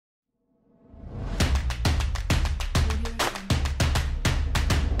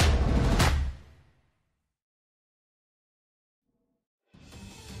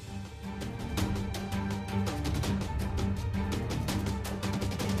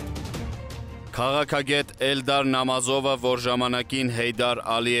Քաղաքագետ Էլդար Նամազովը, որ ժամանակին Հեյդար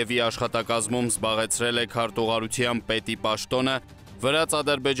Ալիևի աշխատակազմում զբաղեցրել է քարտուղարության պետի պաշտոնը, վրաց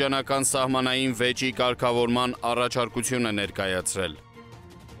ադրբեջանական սահմանային վեճի կարգավորման առաջարկություն է ներկայացրել։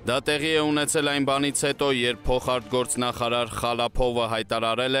 Դա տեղի է ունեցել այն բանից հետո, երբ փոխարտգործնախարար Խալափովը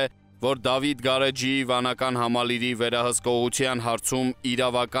հայտարարել է, որ Դավիթ Գարեջիի վանական համալիրի վերահսկողության հարցում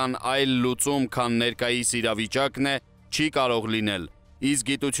իրավական այլ լուծում, քան ներկայիս իրավիճակն է, չի կարող լինել, իսկ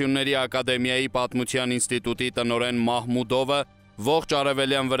Գիտությունների ակադեմիայի Պատմության ինստիտուտի տնօրեն Մահմուդովը ողջ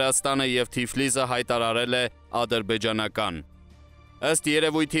Արևելյան Վրաստանը և Թիֆլիսը հայտարարել է ադրբեջանական։ Ըստ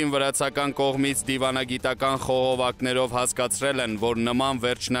երևույթին վրացական կողմից դիվանագիտական խողովակներով հասկացրել են, որ նման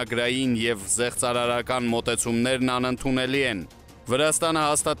վերջնագրային և զեղծարարական մոտեցումներն անընդունելի են։ Վրաստանը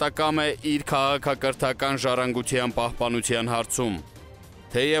հաստատակամ է իր քաղաքակրթական ժառանգության պահպանության հարցում։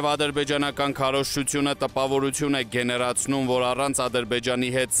 Թեև ադրբեջանական քարոզչությունը տպավորություն է գեներացնում, որ առանց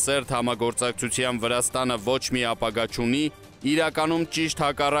Ադրբեջանի հետ սերտ համագործակցության Վրաստանը ոչ մի ապագա չունի, իրականում ճիշտ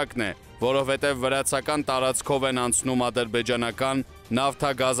հակառակն է, որովհետև վրացական տարածքով են անցնում ադրբեջանական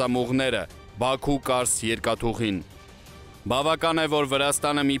նավթագազամուղները, Բաքու-Կարս երկաթուղին։ Բավական է, որ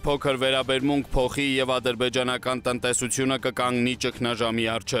Վրաստանը մի փոքր վերաբերմունք փոխի և ադրբեջանական տնտեսությունը կկանգնի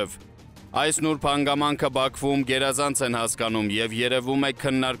ճգնաժամի առջև։ Այս նուրբ հանգամանքը Բաքվում գերազանց են հասկանում և երևում է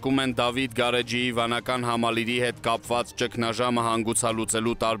քննարկում են Դավիթ Գարեջիի վանական համալիրի հետ կապված ճգնաժամը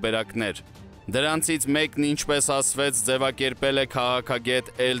հանգուցալուծելու տարբերակներ։ Դրանցից մեկն, ինչպես ասվեց, ձևակերպել է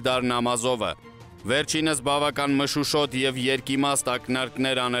քաղաքագետ Էլդար Նամազովը։ Վերջինս բավական մշուշոտ և երկիմաստ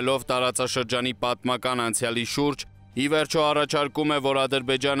ակնարկներ անելով տարածաշրջանի պատմական անցյալի շուրջ, ի վերջո առաջարկում է, որ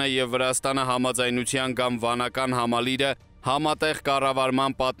Ադրբեջանը և Վրաստանը համաձայնության կամ վանական համալիրը համատեղ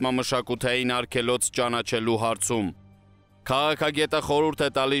կառավարման պատմամշակութային արգելոց ճանաչելու հարցում։ Քաղաքագետը խորհուրդ է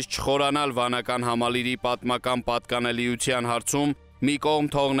տալիս չխորանալ վանական համալիրի պատմական պատկանելիության հարցում, մի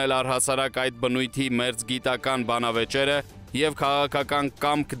կողմ թողնել առհասարակ այդ բնույթի մերձգիտական բանավեճերը և քաղաքական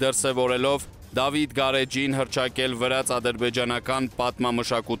կամք դրսևորելով Դավիթ Գարեջին հռչակել վրաց-ադրբեջանական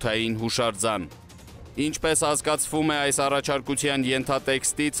պատմամշակութային հուշարձան։ Ինչպես հասկացվում է այս առաջարկության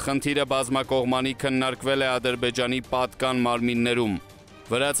ենթատեքստից, խնդիրը բազմակողմանի քննարկվել է Ադրբեջանի պատկան մարմիններում։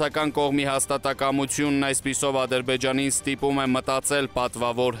 Վրացական կողմի հաստատակամությունն այսպիսով Ադրբեջանին ստիպում է մտածել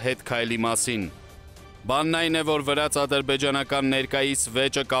պատվավոր հետքայլի մասին։ Բանն այն է, որ վրաց-ադրբեջանական ներկայիս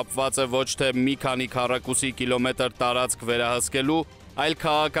վեճը կապված է ոչ թե մի քանի քառակուսի կիլոմետր տարածք վերահսկելու, այլ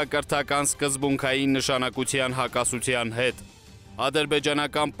քաղաքակրթական սկզբունքային նշանակության հակասության հետ։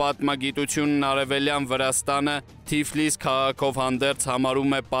 Ադրբեջանական պատմագիտությունն Արևելյան Վրաստանը Թիֆլիս քաղաքով հանդերձ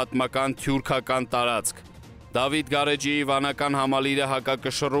համարում է պատմական թյուրքական տարածք։ Դավիթ Գարեջիի վանական համալիրը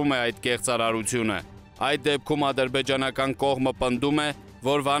հակակշռում է այդ կեղծարարությունը։ Այդ դեպքում ադրբեջանական կողմը պնդում է,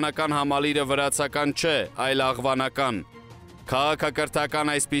 որ վանական համալիրը վրացական չէ, այլ աղվանական։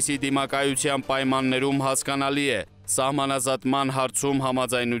 Քաղաքակրթական այսպիսի դիմակայության պայմաններում հասկանալի է, սահմանազատման հարցում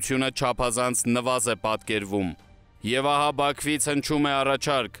համաձայնությունը չափազանց նվազ է պատկերվում։ Եվ ահա Բաքվից հնչում է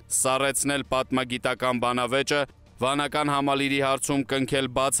առաջարկ սառեցնել պատմագիտական բանավեճը, վանական համալիրի հարցում կնքել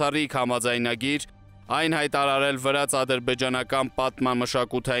բացառիկ համաձայնագիր, այն հայտարարել վրաց-ադրբեջանական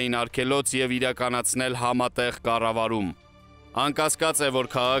պատմամշակութային արգելոց և իրականացնել համատեղ կառավարում։ Անկասկած է, որ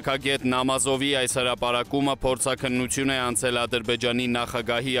քաղաքագետ Նամազովի այս հրապարակումը փորձաքննություն է անցել Ադրբեջանի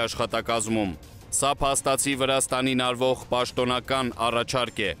նախագահի աշխատակազմում։ Սա փաստացի Վրաստանին արվող պաշտոնական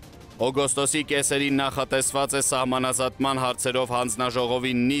առաջարկ է։ Օգոստոսի կեսերին նախատեսված է սահմանազատման հարցերով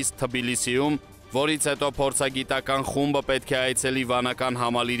հանձնաժողովի նիստ Թբիլիսիում, որից հետո փորձագիտական խումբը պետք է այցելի վանական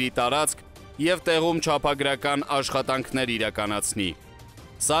համալիրի տարածք և տեղում չափագրական աշխատանքներ իրականացնի։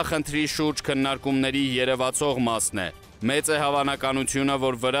 Սա խնդրի շուրջ քննարկումների երևացող մասն է։ Մեծ է հավանականությունը,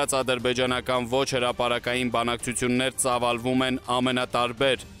 որ վրաց-ադրբեջանական ոչ հրապարակային բանակցություններ ծավալվում են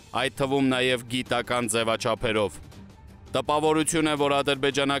ամենատարբեր, այդ թվում նաև գիտական ձևաչափերով։ Տպավորություն է, որ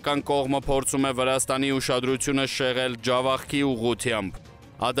ադրբեջանական կողմը փորձում է Վրաստանի ուշադրությունը շեղել Ջավախքի ուղղությամբ։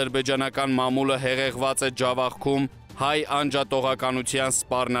 Ադրբեջանական մամուլը հեղեղված է Ջավախքում հայ անջատողականության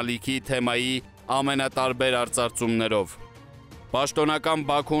սպառնալիքի թեմայի ամենատարբեր արծարծումներով։ Պաշտոնական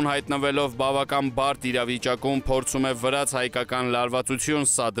Բաքուն հայտնվելով բավական բարդ իրավիճակում փորձում է վրաց-հայկական լարվածություն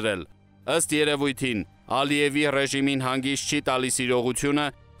սադրել։ Ըստ երևույթին, Ալիևի ռեժիմին հանգիստ չի տալիս իրողությունը,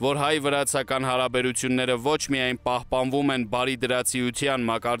 որ հայ-վրացական հարաբերությունները ոչ միայն պահպանվում են բարիդրացիության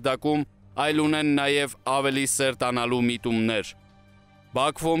մակարդակում, այլ ունեն նաև ավելի սերտանալու միտումներ։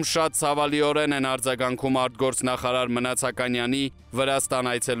 Բաքվում շատ ցավալիորեն են արձագանքում արտգործնախարար Մնացականյանի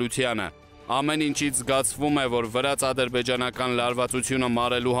Վրաստան այցելությանը։ Ամեն ինչից զգացվում է, որ վրաց-ադրբեջանական լարվածությունը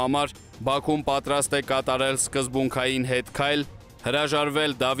մարելու համար Բաքուն պատրաստ է կատարել սկզբունքային հետքայլ,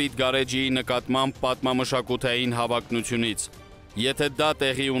 հրաժարվել Դավիթ Գարեջիի նկատմամբ պատմամշակութային հավակնությունից։ Եթե դա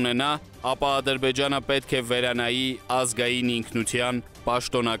տեղի ունենա, ապա Ադրբեջանը պետք է վերանայի ազգային ինքնության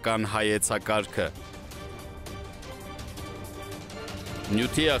պաշտոնական հայեցակարգը։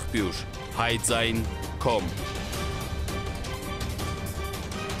 Նյութի աղբյուր, հայձայն.com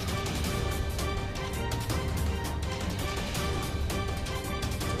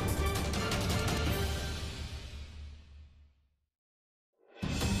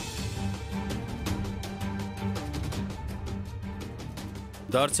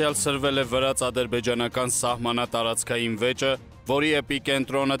Դարձյալ սրվել է վրաց-ադրբեջանական սահմանատարածքային վեճը, որի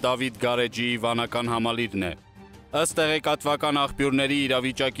էպիկենտրոնը Դավիթ Գարեջիի վանական համալիրն է։ Ըստ տեղեկատվական աղբյուրների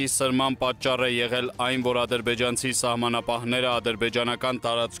իրավիճակի սրման պատճառ է եղել այն, որ ադրբեջանցի սահմանապահները ադրբեջանական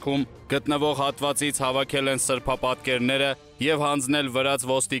տարածքում գտնվող հատվածից հավաքել են սրբապատկերները և հանձնել վրաց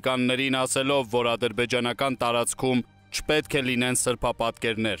ոստիկաններին ասելով, որ ադրբեջանական տարածքում չպետք է լինեն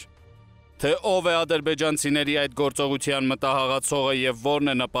սրբապատկերներ։ Թե ով է ադրբեջանցիների այդ գործողության մտահղացողը և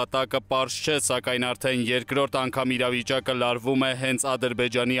որն է նպատակը պարզ չէ, սակայն արդեն երկրորդ անգամ իրավիճակը լարվում է հենց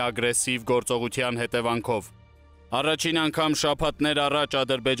Ադրբեջանի ագրեսիվ գործողության հետևանքով։ Առաջին անգամ շաբաթներ առաջ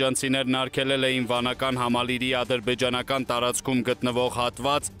ադրբեջանցիներն արգելել էին վանական համալիրի ադրբեջանական տարածքում գտնվող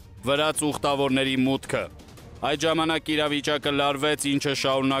հատված վրաց ուխտավորների մուտքը։ Այդ ժամանակ իրավիճակը լարվեց, ինչը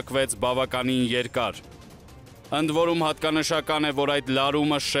շարունակվեց բավականին երկար։ Ընդ որում հատկանշական է, որ այդ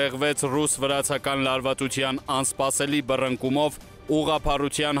լարումը շեղվեց ռուս-վրացական լարվածության անսպասելի բռնկումով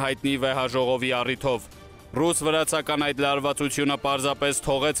ուղղափառության հայտնի վեհաժողովի առիթով։ Ռուս-վրացական այդ լարվածությունը պարզապես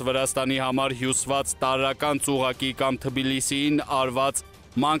թողեց Վրաստանի համար հյուսված տարրական ծուղակի կամ Թբիլիսիին արված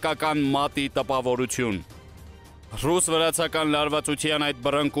մանկական մատի տպավորություն։ Ռուս-վրացական լարվածության այդ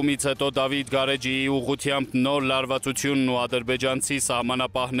բռնկումից հետո Դավիթ Գարեջիի ուղղությամբ նոր լարվածությունն ու ադրբեջանցի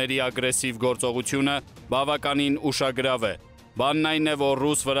սահմանապահների ագրեսիվ գործողությունը բավականին ուշագրավ է։ Բանն այն է, որ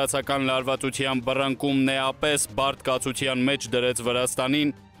ռուս-վրացական լարվածության բռնկումն էապես բարդ կացության մեջ դրեց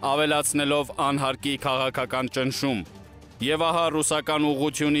Վրաստանին, ավելացնելով անհարկի քաղաքական ճնշում։ Եվ ահա ռուսական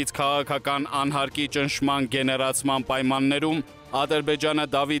ուղղությունից քաղաքական անհարկի ճնշման գեներացման պայմաններում Ադրբեջանը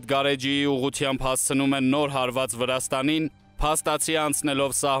Դավիթ Գարեջիի ուղղությամբ հասցնում է նոր հարված Վրաստանին, փաստացի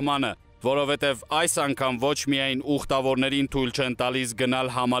անցնելով սահմանը, որովհետև այս անգամ ոչ միայն ուխտավորներին թույլ չեն տալիս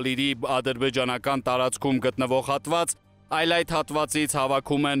գնալ համալիրի ադրբեջանական տարածքում գտնվող հատված, այլ այդ հատվածից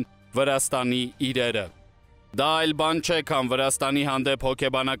հավաքում են Վրաստանի իրերը։ Դա այլ բան չէ, քան Վրաստանի հանդեպ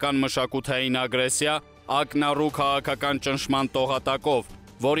հոգեբանական մշակութային ագրեսիա, ակնառու քաղաքական ճնշման տողատակով,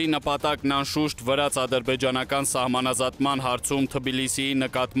 որի նպատակն անշուշտ վրաց-ադրբեջանական սահմանազատման հարցում Թբիլիսիի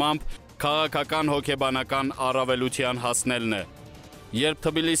նկատմամբ քաղաքական հոգեբանական առավելության հասնելն է։ Երբ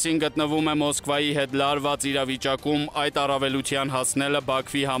Թբիլիսին գտնվում է Մոսկվայի հետ լարված իրավիճակում, այդ առավելության հասնելը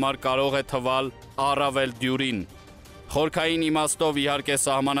Բաքվի համար կարող է թվալ առավել դյուրին։ Խորքային իմաստով իհարկե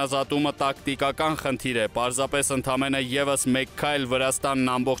սահմանազատումը տակտիկական խնդիր է, պարզապես ընդամենը ևս մեկ քայլ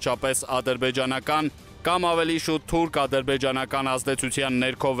Վրաստանն ամբողջապես ադրբեջանական կամ ավելի շուտ թուրք-ադրբեջանական ազդեցության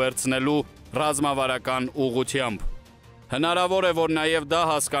ներքո վերցնելու ռազմավարական ուղղությամբ։ Հնարավոր է, որ նաև դա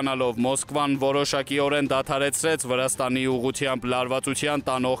հասկանալով Մոսկվան որոշակիորեն դադարեցրեց Վրաստանի ուղղությամբ լարվածության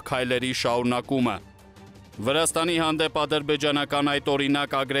տանող քայլերի շարունակումը։ Վրաստանի հանդեպ ադրբեջանական այդ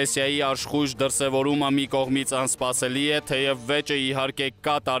օրինակ ագրեսիայի աշխույժ դրսևորումը մի կողմից անսպասելի է, թեև վեճը իհարկե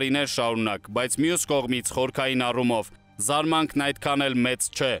կա տարիներ շարունակ, բայց մյուս կողմից խորքային առումով զարմանքն այդքան էլ մեծ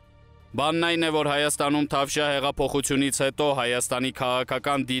չէ։ Բանն այն է, որ Հայաստանում Թավշյա հեղափոխությունից հետո Հայաստանի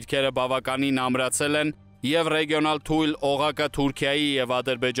քաղաքական դիրքերը բավականին ամրացել են և ռեգիոնալ թույլ օղակը Թուրքիայի և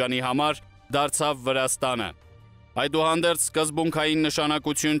Ադրբեջանի համար դարձավ Վրաստանը։ Այդուհանդերձ սկզբունքային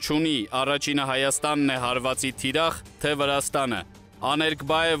նշանակություն չունի, առաջինը Հայաստանն է հարվածի թիրախ, թե Վրաստանը։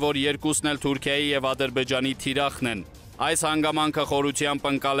 Աներկբա է, որ երկուսն էլ Թուրքիայի և Ադրբեջանի թիրախն են։ Այս հանգամանքը խորությամբ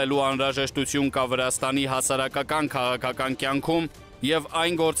ընկալելու անհրաժեշտություն կա Վրաստանի հասարակական քաղաքական կյանքում և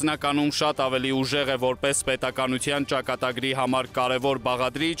այն գործնականում շատ ավելի ուժեղ է որպես պետականության ճակատագրի համար կարևոր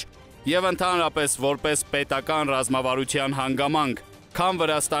բաղադրիչ և ընդհանրապես որպես պետական ռազմավարության հանգամանք, քան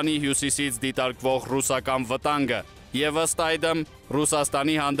Վրաստանի հյուսիսից դիտարկվող ռուսական վտանգը և ըստ այդմ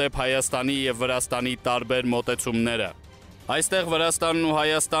Ռուսաստանի հանդեպ Հայաստանի և Վրաստանի տարբեր մոտեցումները։ Այստեղ Վրաստանն ու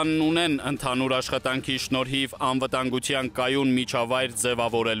Հայաստանն ունեն ընդհանուր աշխատանքի շնորհիվ անվտանգության կայուն միջավայր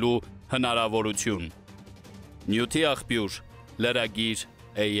ձևավորելու հնարավորություն։ Նյութի աղբյուր, լրագիր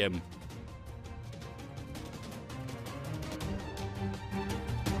AM